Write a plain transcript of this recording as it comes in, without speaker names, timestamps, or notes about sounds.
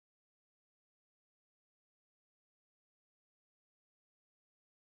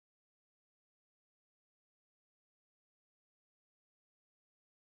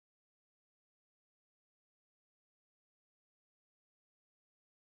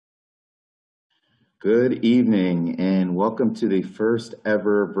Good evening and welcome to the first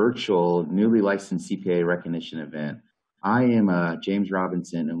ever virtual newly licensed CPA recognition event. I am James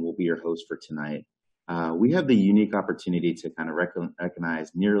Robinson and will be your host for tonight. We have the unique opportunity to kind of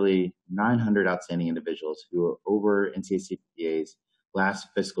recognize nearly 900 outstanding individuals who over NCAA CPA's last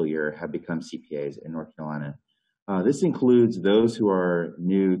fiscal year have become CPAs in North Carolina. This includes those who are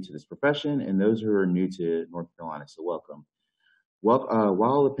new to this profession and those who are new to North Carolina, so welcome. Well,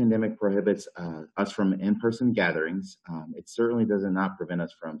 while the pandemic prohibits us from in-person gatherings, it certainly does not prevent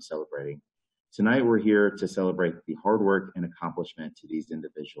us from celebrating. Tonight, we're here to celebrate the hard work and accomplishment to these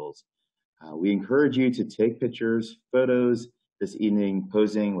individuals. We encourage you to take pictures, photos this evening,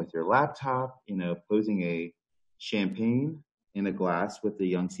 posing with your laptop, posing a champagne in a glass with the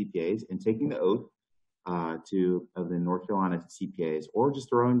young CPAs and taking the oath of the North Carolina CPAs, or just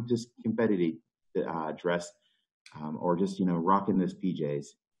throwing just confetti dress or just rocking those PJs.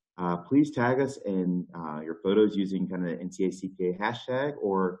 Please tag us in your photos using kind of the NCAA CPA hashtag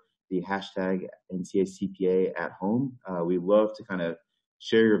or the hashtag NCAA CPA at home. We love to kind of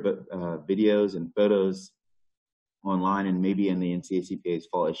share your videos and photos online and maybe in the NCAA CPA's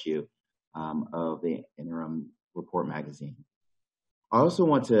fall issue of the Interim Report magazine. I also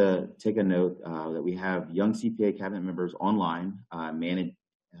want to take a note that we have young CPA cabinet members online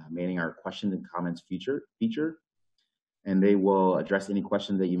manning our questions and comments feature, and they will address any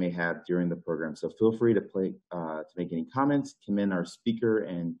questions that you may have during the program. So feel free to make any comments, commend our speaker,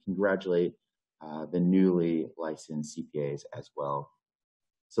 and congratulate the newly licensed CPAs as well.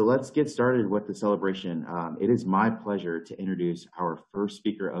 So let's get started with the celebration. It is my pleasure to introduce our first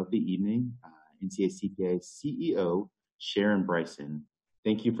speaker of the evening, NCAA CPA CEO, Sharon Bryson.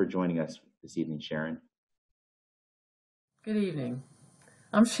 Thank you for joining us this evening, Sharon. Good evening.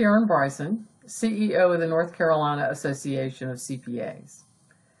 I'm Sharon Bryson, CEO of the North Carolina Association of CPAs.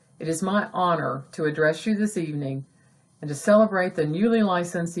 It is my honor to address you this evening and to celebrate the newly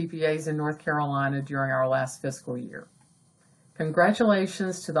licensed CPAs in North Carolina during our last fiscal year.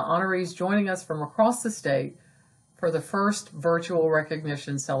 Congratulations to the honorees joining us from across the state for the first virtual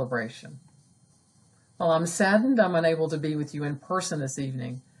recognition celebration. While I'm saddened I'm unable to be with you in person this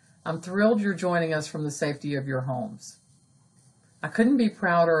evening, I'm thrilled you're joining us from the safety of your homes. I couldn't be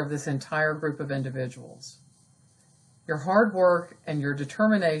prouder of this entire group of individuals. Your hard work and your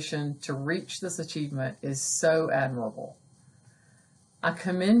determination to reach this achievement is so admirable. I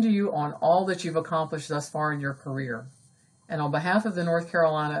commend you on all that you've accomplished thus far in your career. And on behalf of the North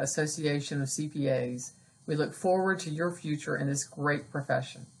Carolina Association of CPAs, we look forward to your future in this great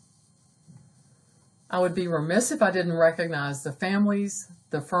profession. I would be remiss if I didn't recognize the families,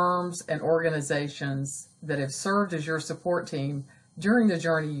 the firms, and organizations that have served as your support team during the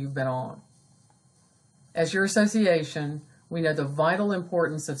journey you've been on. As your association, we know the vital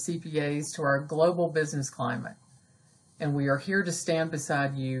importance of CPAs to our global business climate, and we are here to stand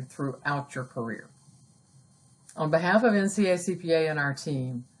beside you throughout your career. On behalf of NCAA CPA and our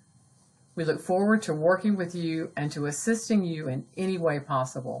team, we look forward to working with you and to assisting you in any way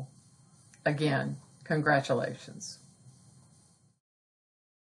possible. Again, congratulations.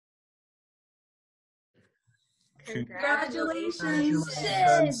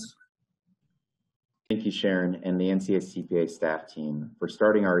 Congratulations. Thank you, Sharon, and the NCAA CPA staff team for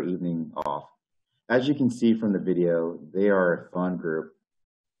starting our evening off. As you can see from the video, they are a fun group.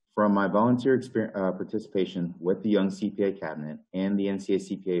 From my volunteer participation with the Young CPA Cabinet and the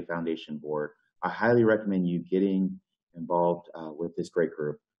NCAA CPA Foundation Board, I highly recommend you getting involved with this great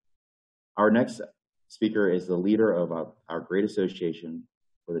group. Our next speaker is the leader of our great association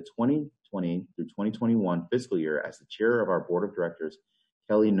for the 2020 through 2021 fiscal year as the chair of our board of directors,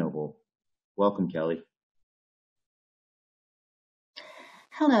 Kelly Noble. Welcome, Kelly.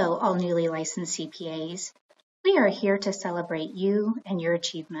 Hello, all newly licensed CPAs. We are here to celebrate you and your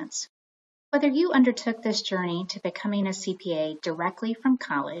achievements. Whether you undertook this journey to becoming a CPA directly from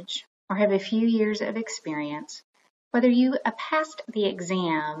college or have a few years of experience, whether you passed the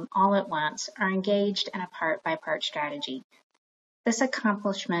exam all at once or engaged in a part-by-part strategy, this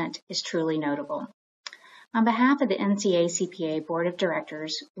accomplishment is truly notable. On behalf of the NCAA CPA Board of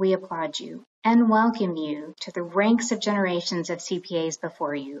Directors, we applaud you and welcome you to the ranks of generations of CPAs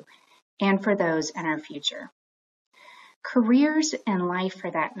before you and for those in our future. Careers and life, for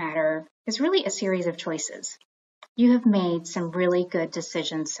that matter, is really a series of choices. You have made some really good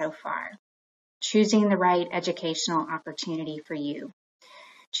decisions so far. Choosing the right educational opportunity for you,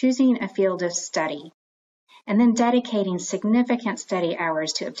 choosing a field of study, and then dedicating significant study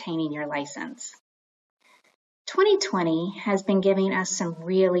hours to obtaining your license. 2020 has been giving us some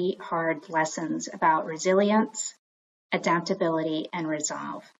really hard lessons about resilience, adaptability, and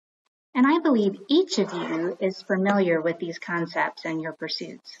resolve. and I believe each of you is familiar with these concepts in your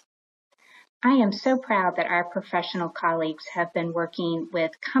pursuits. I am so proud that our professional colleagues have been working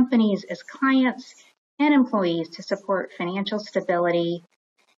with companies as clients and employees to support financial stability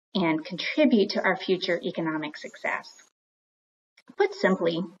and contribute to our future economic success. Put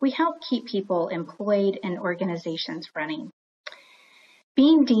simply, we help keep people employed and organizations running.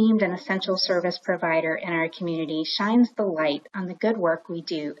 Being deemed an essential service provider in our community shines the light on the good work we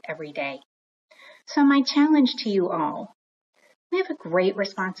do every day. So my challenge to you all, we have a great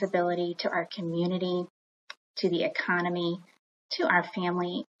responsibility to our community, to the economy, to our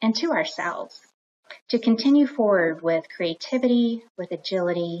family, and to ourselves to continue forward with creativity, with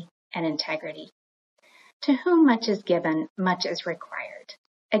agility, and integrity. To whom much is given, much is required.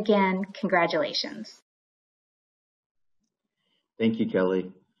 Again, congratulations. Thank you,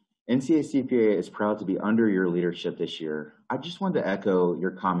 Kelly. NCA CPA is proud to be under your leadership this year. I just wanted to echo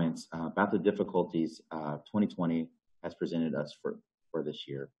your comments about the difficulties 2020 has presented us for this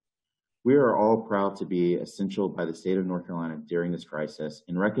year. We are all proud to be essential by the state of North Carolina during this crisis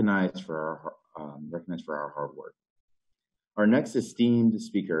and recognized for our hard work. Our next esteemed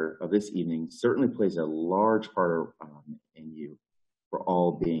speaker of this evening certainly plays a large part in you for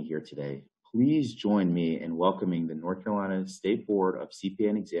all being here today. Please join me in welcoming the North Carolina State Board of CPA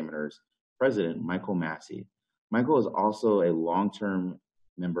and Examiners President Michael Massey. Michael is also a long-term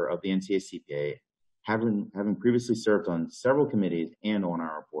member of the NCA CPA, having previously served on several committees and on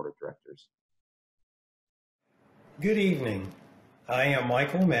our board of directors. Good evening. I am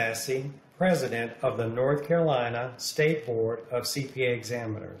Michael Massey, President of the North Carolina State Board of CPA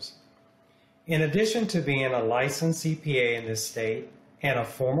Examiners. In addition to being a licensed CPA in this state and a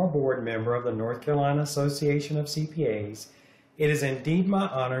former board member of the North Carolina Association of CPAs, it is indeed my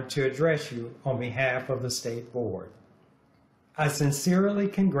honor to address you on behalf of the State Board. I sincerely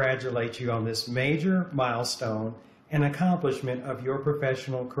congratulate you on this major milestone and accomplishment of your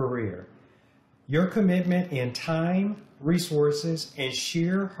professional career. Your commitment in time, resources, and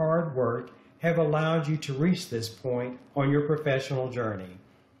sheer hard work have allowed you to reach this point on your professional journey.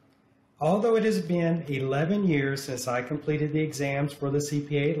 Although it has been 11 years since I completed the exams for the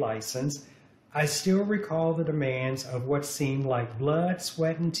CPA license, I still recall the demands of what seemed like blood,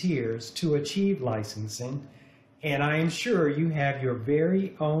 sweat, and tears to achieve licensing, and I am sure you have your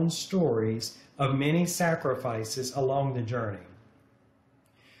very own stories of many sacrifices along the journey.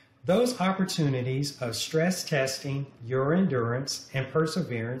 Those opportunities of stress testing your endurance and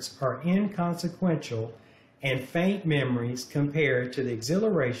perseverance are inconsequential and faint memories compared to the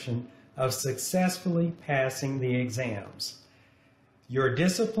exhilaration of successfully passing the exams. Your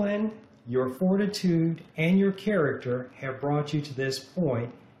discipline, your fortitude, and your character have brought you to this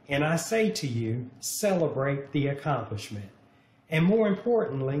point, and I say to you, celebrate the accomplishment. And more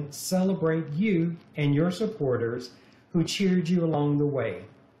importantly, celebrate you and your supporters who cheered you along the way.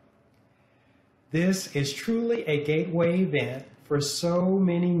 This is truly a gateway event for so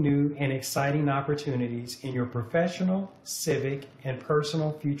many new and exciting opportunities in your professional, civic, and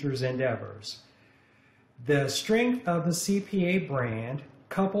personal futures endeavors. The strength of the CPA brand,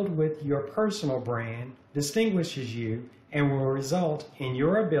 coupled with your personal brand, distinguishes you and will result in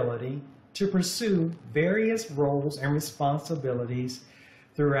your ability to pursue various roles and responsibilities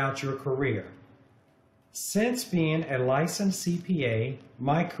throughout your career. Since being a licensed CPA,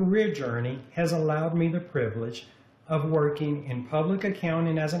 my career journey has allowed me the privilege of working in public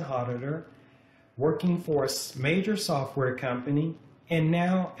accounting as an auditor, working for a major software company, and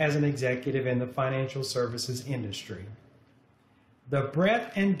now as an executive in the financial services industry. The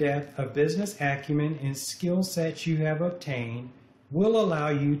breadth and depth of business acumen and skill sets you have obtained will allow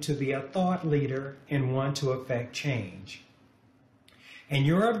you to be a thought leader and one to affect change. And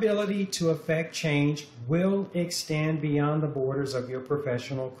your ability to affect change will extend beyond the borders of your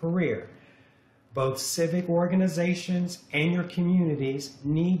professional career. Both civic organizations and your communities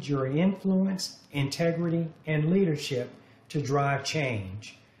need your influence, integrity, and leadership to drive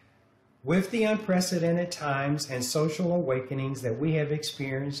change. With the unprecedented times and social awakenings that we have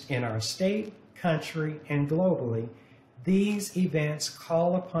experienced in our state, country, and globally, these events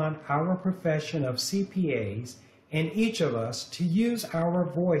call upon our profession of CPAs and each of us to use our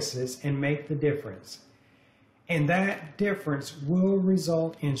voices and make the difference. And that difference will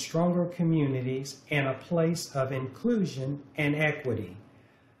result in stronger communities and a place of inclusion and equity.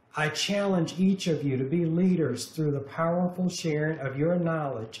 I challenge each of you to be leaders through the powerful sharing of your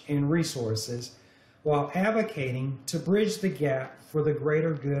knowledge and resources while advocating to bridge the gap for the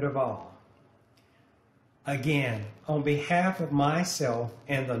greater good of all. Again, on behalf of myself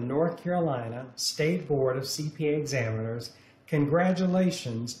and the North Carolina State Board of CPA Examiners,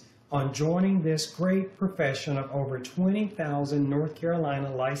 congratulations on joining this great profession of over 20,000 North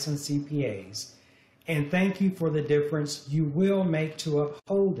Carolina licensed CPAs. And thank you for the difference you will make to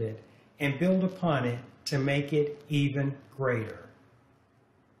uphold it and build upon it to make it even greater.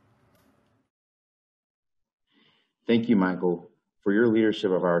 Thank you, Michael, for your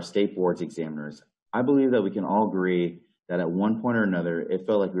leadership of our state board's examiners. I believe that we can all agree that at one point or another, it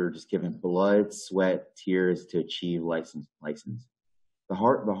felt like we were just giving blood, sweat, tears to achieve license. The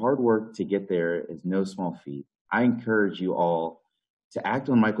hard work to get there is no small feat. I encourage you all to act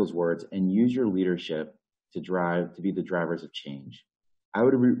on Michael's words and use your leadership to be the drivers of change. I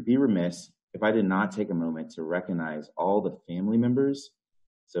would be remiss if I did not take a moment to recognize all the family members.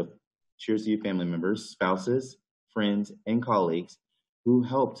 So cheers to you, family members, spouses, friends, and colleagues who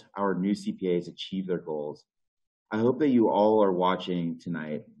helped our new CPAs achieve their goals. I hope that you all are watching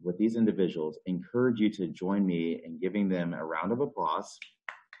tonight with these individuals. Encourage you to join me in giving them a round of applause,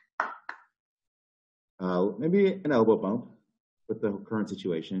 maybe an elbow bump with the current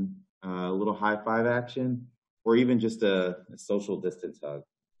situation, a little high five action, or even just a social distance hug.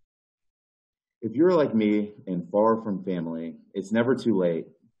 If you're like me and far from family, it's never too late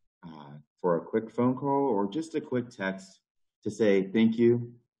for a quick phone call or just a quick text to say thank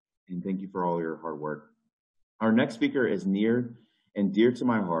you and thank you for all your hard work. Our next speaker is near and dear to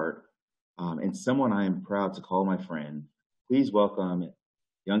my heart and someone I am proud to call my friend. Please welcome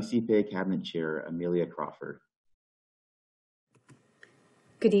Young CPA Cabinet Chair Amelia Crawford.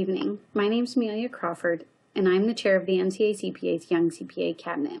 Good evening. My name is Amelia Crawford, and I'm the chair of the NCA CPA's Young CPA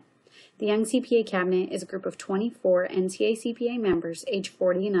Cabinet. The Young CPA Cabinet is a group of 24 NCA CPA members aged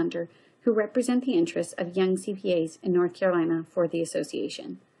 40 and under who represent the interests of young CPAs in North Carolina for the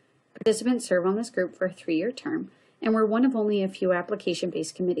association. Participants serve on this group for a 3-year term, and we're one of only a few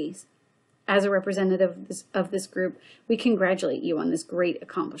application-based committees. As a representative of this group, we congratulate you on this great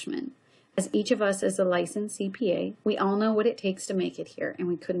accomplishment. As each of us is a licensed CPA, we all know what it takes to make it here, and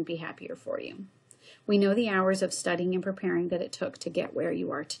we couldn't be happier for you. We know the hours of studying and preparing that it took to get where you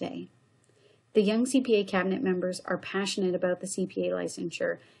are today. The Young CPA Cabinet members are passionate about the CPA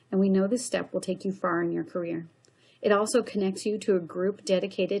licensure, and we know this step will take you far in your career. It also connects you to a group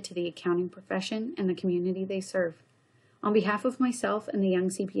dedicated to the accounting profession and the community they serve. On behalf of myself and the Young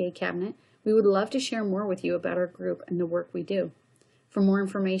CPA Cabinet, we would love to share more with you about our group and the work we do. For more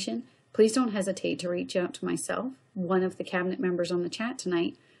information, please don't hesitate to reach out to myself, one of the Cabinet members on the chat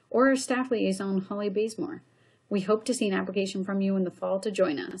tonight, or our staff liaison, Holly Bazemore. We hope to see an application from you in the fall to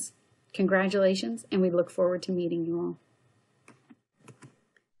join us. Congratulations, and we look forward to meeting you all.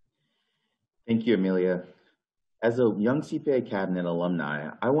 Thank you, Amelia. As a Young CPA Cabinet alumni,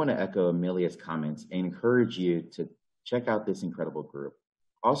 I want to echo Amelia's comments and encourage you to check out this incredible group.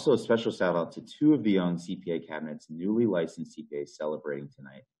 Also, a special shout out to 2 of the Young CPA Cabinet's newly licensed CPAs celebrating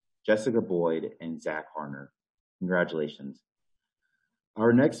tonight, Jessica Boyd and Zach Harner. Congratulations.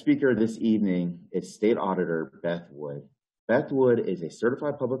 Our next speaker this evening is State Auditor Beth Wood. Beth Wood is a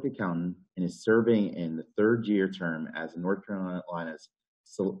certified public accountant and is serving in the 3rd year term as North Carolina's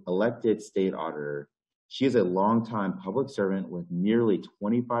elected state auditor. She is a longtime public servant with nearly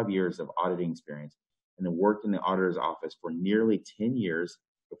 25 years of auditing experience and had worked in the auditor's office for nearly 10 years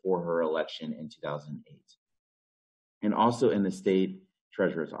before her election in 2008, and also in the state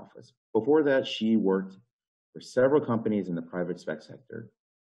treasurer's office. Before that, she worked for several companies in the private sector.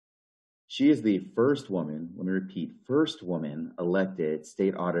 She is the first woman, let me repeat, first woman elected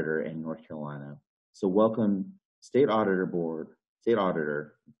state auditor in North Carolina. So welcome State Auditor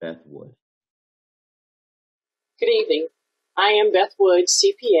Beth Wood. Good evening. I am Beth Wood,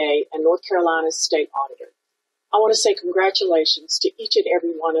 CPA and North Carolina's State Auditor. I want to say congratulations to each and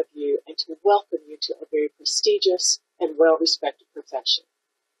every one of you and to welcome you to a very prestigious and well-respected profession.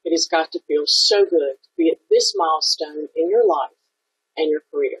 It has got to feel so good to be at this milestone in your life and your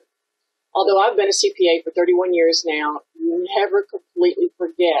career. Although I've been a CPA for 31 years now, you never completely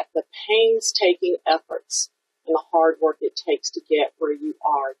forget the painstaking efforts and the hard work it takes to get where you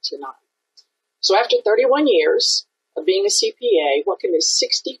are tonight. So after 31 years of being a CPA, what can this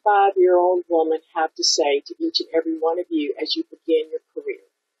 65-year-old woman have to say to each and every one of you as you begin your career?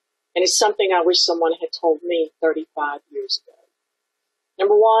 And it's something I wish someone had told me 35 years ago.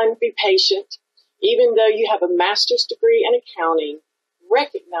 Number one, be patient. Even though you have a master's degree in accounting,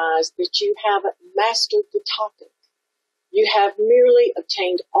 recognize that you haven't mastered the topic. You have merely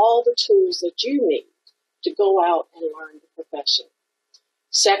obtained all the tools that you need to go out and learn the profession.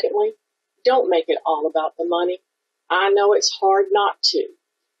 Secondly, don't make it all about the money. I know it's hard not to,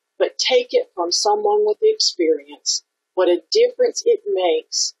 but take it from someone with experience, what a difference it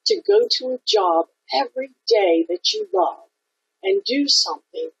makes to go to a job every day that you love and do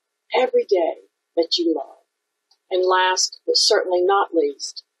something every day that you love. And last, but certainly not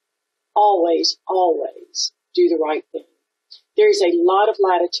least, always, always do the right thing. There is a lot of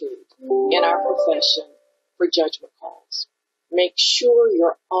latitude in our profession for judgment calls. Make sure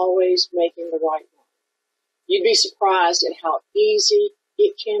you're always making the right one. You'd be surprised at how easy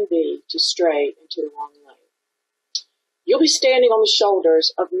it can be to stray into the wrong lane. You'll be standing on the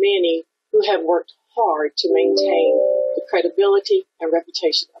shoulders of many who have worked hard to maintain the credibility and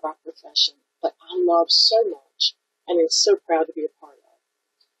reputation of our profession that I love so much and am so proud to be a part of.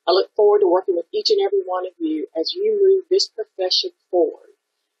 I look forward to working with each and every one of you as you move this profession forward.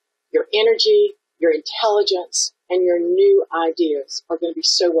 Your energy, your intelligence, and your new ideas are going to be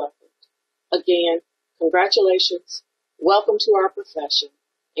so welcomed. Again, congratulations, welcome to our profession,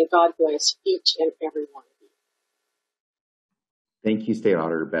 and God bless each and every one of you. Thank you, State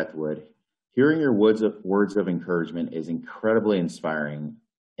Auditor Beth Wood. Hearing your words of encouragement is incredibly inspiring.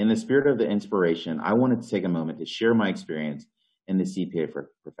 In the spirit of the inspiration, I wanted to take a moment to share my experience in the CPA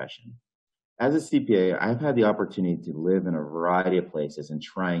profession. As a CPA, I've had the opportunity to live in a variety of places and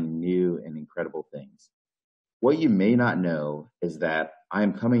trying new and incredible things. What you may not know is that I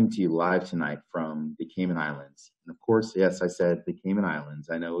am coming to you live tonight from the Cayman Islands. And of course, yes, I said the Cayman Islands.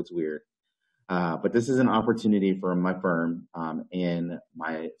 I know it's weird. But this is an opportunity for my firm and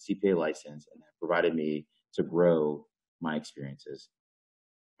my CPA license, and have provided me to grow my experiences.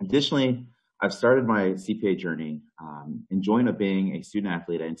 Additionally, I've started my CPA journey enjoying being a student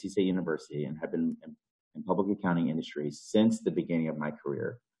athlete at NC State University and have been in public accounting industry since the beginning of my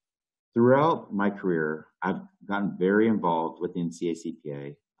career. Throughout my career, I've gotten very involved with the NCAA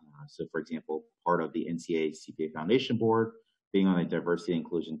CPA. So, for example, part of the NCAA CPA Foundation Board, being on a diversity and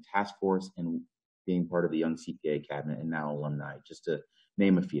inclusion task force, and being part of the Young CPA Cabinet and now alumni, just to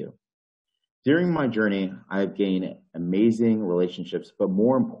name a few. During my journey, I've gained amazing relationships, but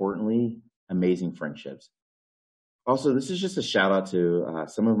more importantly, amazing friendships. Also, this is just a shout out to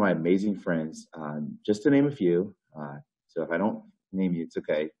some of my amazing friends, just to name a few. So if I don't name you, it's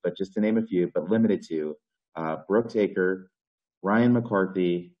okay, but just to name a few, but limited to Brooks Aker, Ryan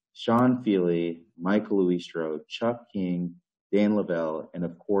McCarthy, Sean Feely, Mike Luistro, Chuck King, Dan Lavelle, and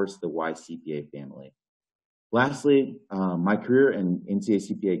of course, the YCPA family. Lastly, my career in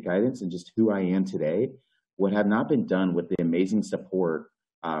NCAA CPA guidance and just who I am today would have not been done with the amazing support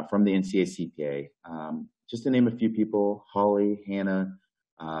from the NCAA CPA. Just to name a few people: Holly, Hannah,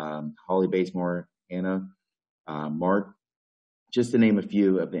 Holly Basemore, Hannah, Mark, just to name a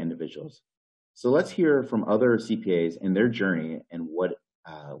few of the individuals. So let's hear from other CPAs and their journey and what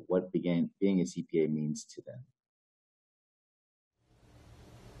being a CPA means to them.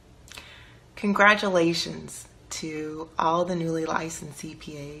 Congratulations to all the newly licensed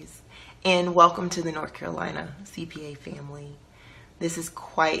CPAs, and welcome to the North Carolina CPA family. This is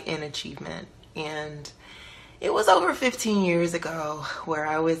quite an achievement, and it was over 15 years ago when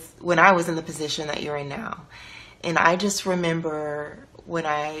I was in the position that you're in now. And I just remember when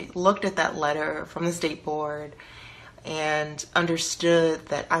I looked at that letter from the state board and understood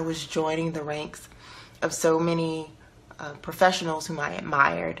that I was joining the ranks of so many professionals whom I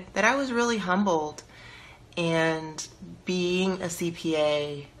admired, that I was really humbled. And being a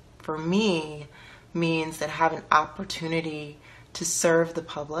CPA for me means that I have an opportunity to serve the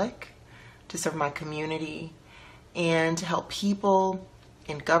public, to serve my community, and to help people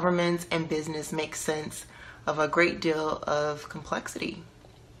in governments and business make sense of a great deal of complexity.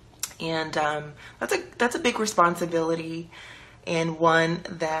 And that's a big responsibility, and one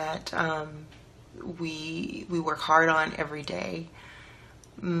that we work hard on every day.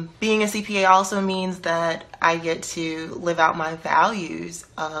 Being a CPA also means that I get to live out my values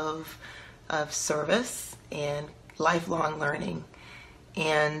of service and lifelong learning.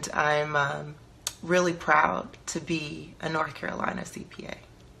 And I'm really proud to be a North Carolina CPA.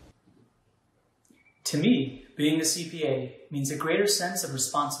 To me, being a CPA means a greater sense of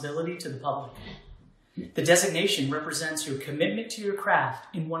responsibility to the public. The designation represents your commitment to your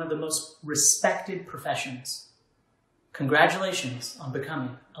craft in one of the most respected professions. Congratulations on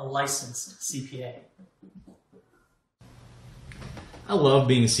becoming a licensed CPA. I love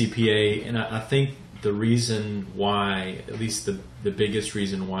being a CPA, and I think the reason why, at least the biggest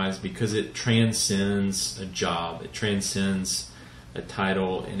reason why, is because it transcends a job. It transcends a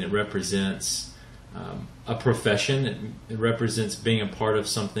title, and it represents a profession. It represents being a part of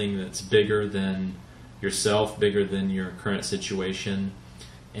something that's bigger than yourself, bigger than your current situation.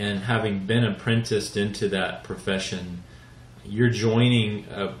 And having been apprenticed into that profession, you're joining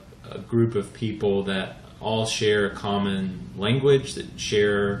a group of people that all share a common language, that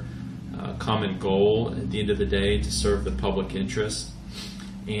share a common goal at the end of the day, to serve the public interest.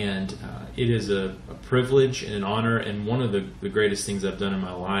 And it is a privilege and an honor, and one of the greatest things I've done in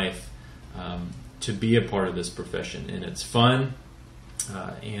my life, to be a part of this profession. And it's fun,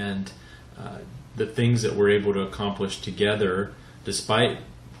 and the things that we're able to accomplish together, despite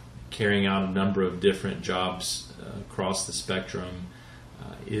carrying out a number of different jobs across the spectrum,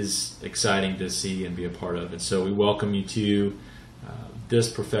 is exciting to see and be a part of. And so we welcome you to this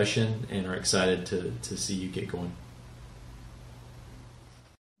profession and are excited to see you get going.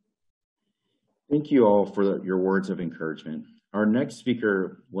 Thank you all for your words of encouragement. Our next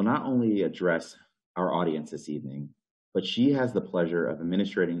speaker will not only address our audience this evening, but she has the pleasure of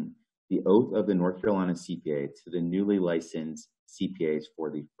administering the oath of the North Carolina CPA to the newly licensed CPAs for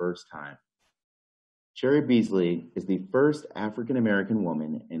the first time. Sherry Beasley is the first African-American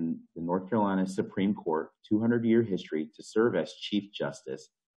woman in the North Carolina Supreme Court 200-year history to serve as Chief Justice.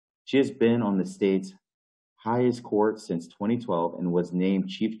 She has been on the state's highest court since 2012 and was named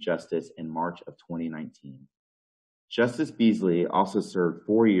Chief Justice in March of 2019. Justice Beasley also served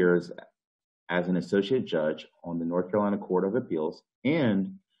 4 years as an associate judge on the North Carolina Court of Appeals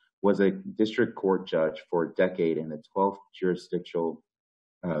and was a district court judge for a decade in the 12th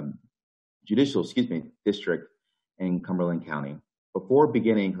judicial district in Cumberland County. Before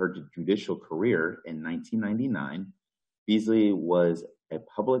beginning her judicial career in 1999, Beasley was a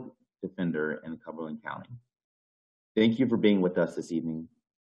public defender in Cumberland County. Thank you for being with us this evening,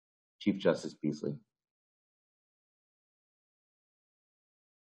 Chief Justice Beasley.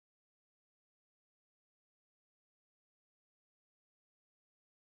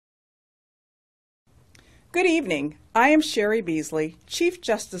 Good evening. I am Sherry Beasley, Chief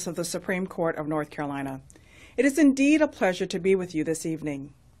Justice of the Supreme Court of North Carolina. It is indeed a pleasure to be with you this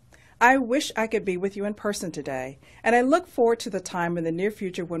evening. I wish I could be with you in person today, and I look forward to the time in the near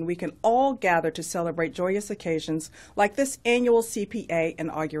future when we can all gather to celebrate joyous occasions like this annual CPA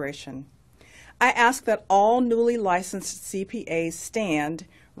inauguration. I ask that all newly licensed CPAs stand,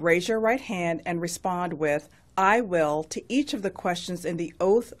 raise your right hand, and respond with, "I will," to each of the questions in the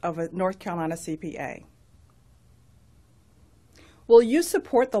oath of a North Carolina CPA. Will you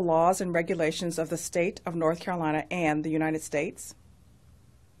support the laws and regulations of the state of North Carolina and the United States?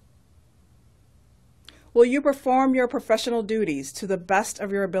 Will you perform your professional duties to the best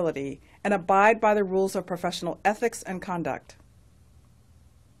of your ability and abide by the rules of professional ethics and conduct?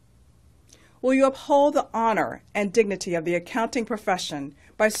 Will you uphold the honor and dignity of the accounting profession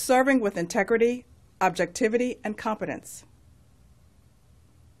by serving with integrity, objectivity, and competence?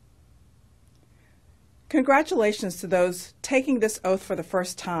 Congratulations to those taking this oath for the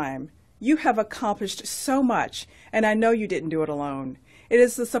first time. You have accomplished so much, and I know you didn't do it alone. It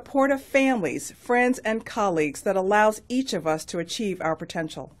is the support of families, friends, and colleagues that allows each of us to achieve our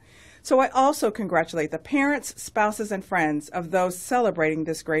potential. So I also congratulate the parents, spouses, and friends of those celebrating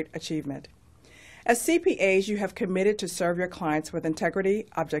this great achievement. As CPAs, you have committed to serve your clients with integrity,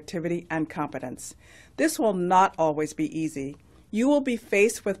 objectivity, and competence. This will not always be easy. You will be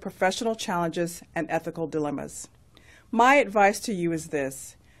faced with professional challenges and ethical dilemmas. My advice to you is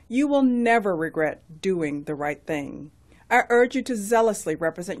this: you will never regret doing the right thing. I urge you to zealously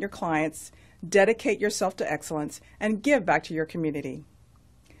represent your clients, dedicate yourself to excellence, and give back to your community.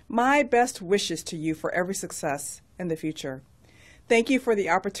 My best wishes to you for every success in the future. Thank you for the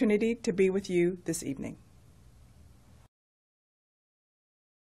opportunity to be with you this evening.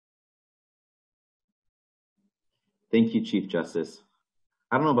 Thank you, Chief Justice.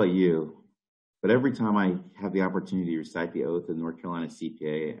 I don't know about you, but every time I have the opportunity to recite the oath of North Carolina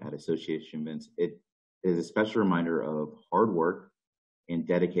CPA at association events, it is a special reminder of hard work and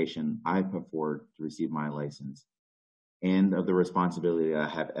dedication I put forward to receive my license, and of the responsibility that I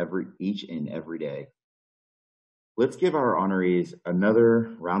have each and every day. Let's give our honorees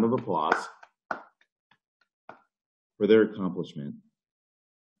another round of applause for their accomplishment.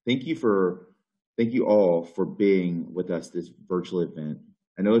 Thank you all for being with us this virtual event.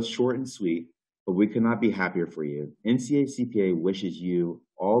 I know it's short and sweet, but we could not be happier for you. NCA CPA wishes you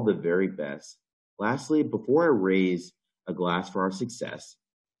all the very best. Lastly, before I raise a glass for our success,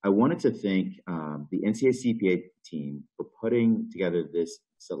 I wanted to thank the NCA CPA team for putting together this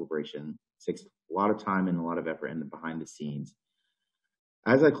celebration. It takes a lot of time and a lot of effort in the behind the scenes.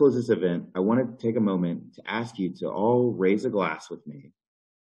 As I close this event, I want to take a moment to ask you to all raise a glass with me.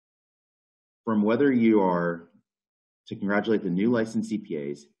 From whether you are to congratulate the new licensed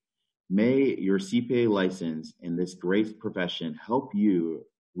CPAs, may your CPA license and this great profession help you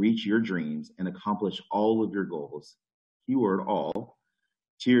reach your dreams and accomplish all of your goals. Keyword all.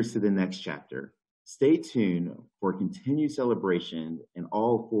 Cheers to the next chapter. Stay tuned for continued celebration and a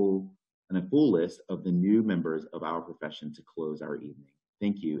full list of the new members of our profession to close our evening.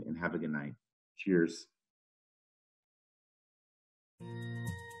 Thank you and have a good night. Cheers.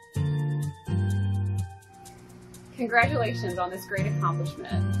 Congratulations on this great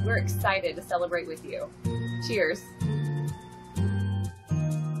accomplishment. We're excited to celebrate with you. Cheers.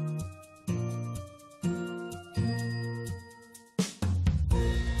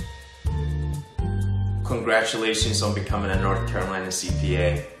 Congratulations on becoming a North Carolina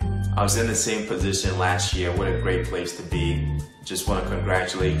CPA. I was in the same position last year. What a great place to be. Just want to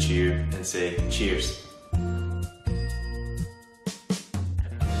congratulate you and say cheers.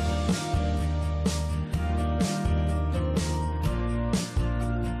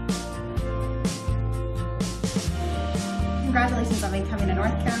 Congratulations on becoming a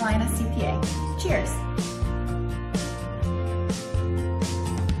North Carolina CPA. Cheers.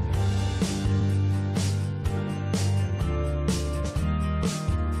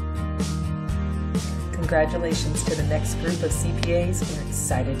 Congratulations to the next group of CPAs. We're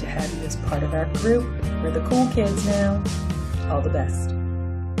excited to have you as part of our group. We're the cool kids now. All the best.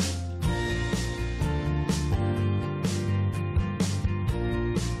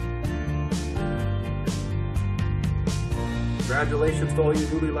 Congratulations to all you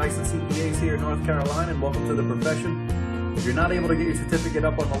newly licensed CPAs here in North Carolina, and welcome to the profession. If you're not able to get your certificate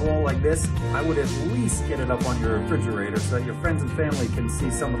up on the wall like this, I would at least get it up on your refrigerator so that your friends and family can see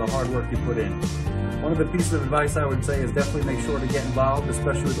some of the hard work you put in. One of the pieces of advice I would say is definitely make sure to get involved,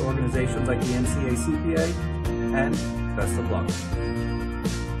 especially with organizations like the NCACPA, and best of luck.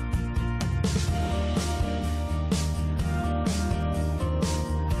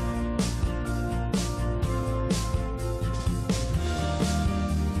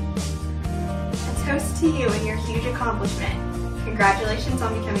 Toast to you and your huge accomplishment. Congratulations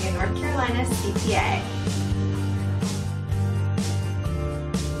on becoming a North Carolina CPA.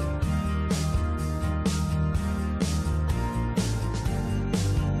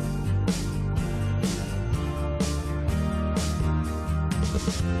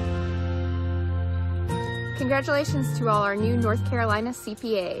 Congratulations to all our new North Carolina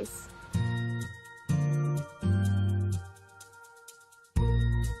CPAs.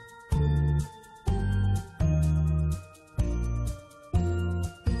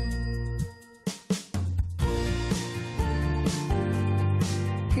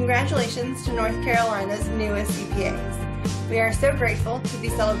 Congratulations to North Carolina's newest CPAs. We are so grateful to be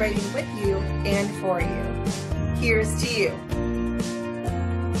celebrating with you and for you. Here's to you.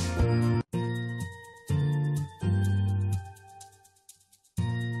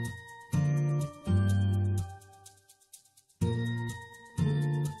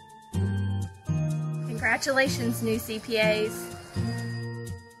 Congratulations, new CPAs.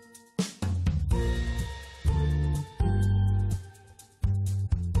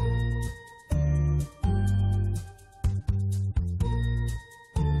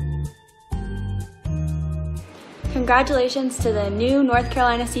 Congratulations to the new North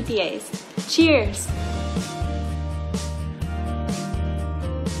Carolina CPAs. Cheers!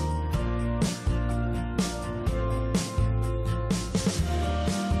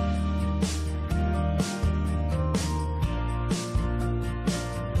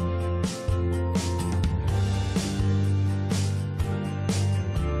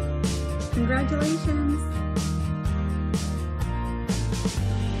 Congratulations.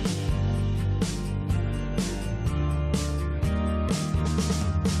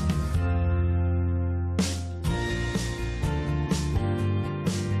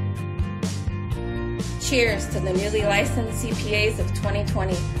 Cheers to the newly licensed CPAs of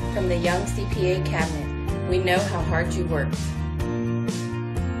 2020 from the Young CPA Cabinet. We know how hard you worked.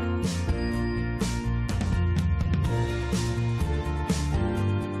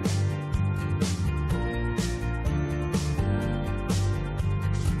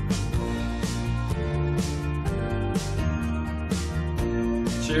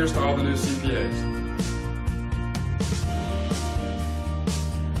 Cheers to all the new CPAs.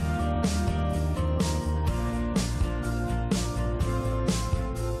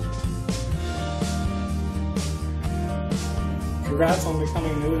 Congrats on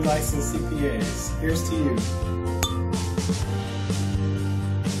becoming newly licensed CPAs. Here's to you.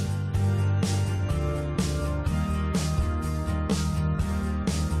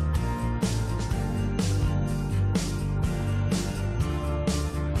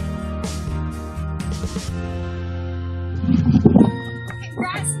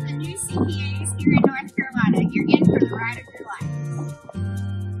 Congrats to the new CPAs here in North Carolina. You're in for the ride of your life.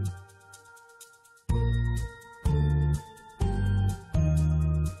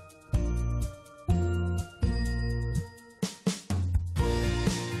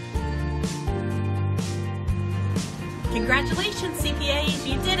 Congratulations, CPAs!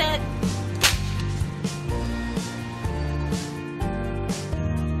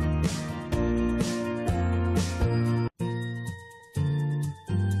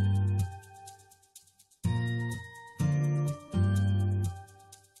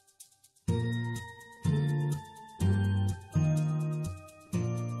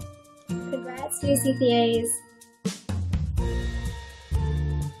 Congrats, new CPAs.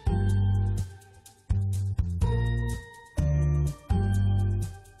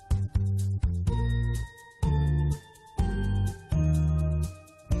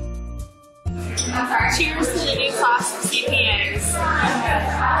 Cheers to the new class of CPAs.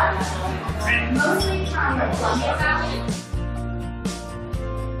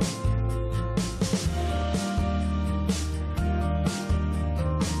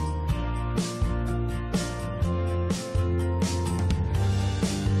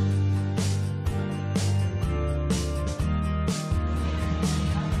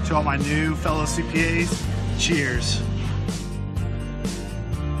 To all my new fellow CPAs, cheers.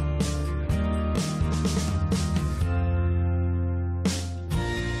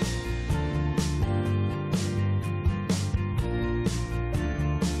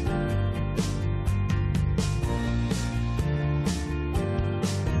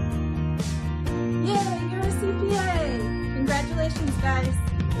 Yay, you're a CPA! Congratulations, guys.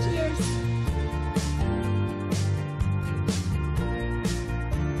 Cheers.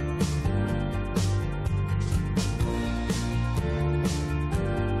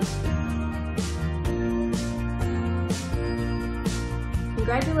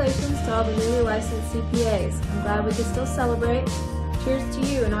 Congratulations to all the newly licensed CPAs. I'm glad we can still celebrate. Cheers to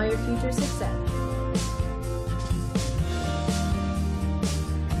you and all your future success.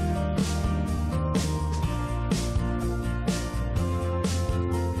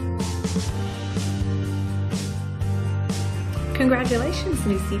 Congratulations,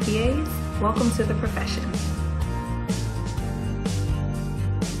 new CPAs. Welcome to the profession.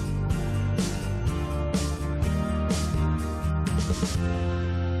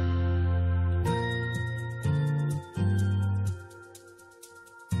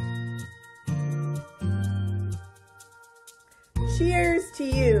 Cheers to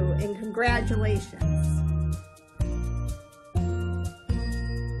you and congratulations.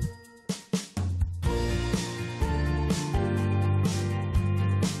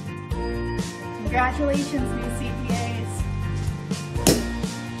 Congratulations, new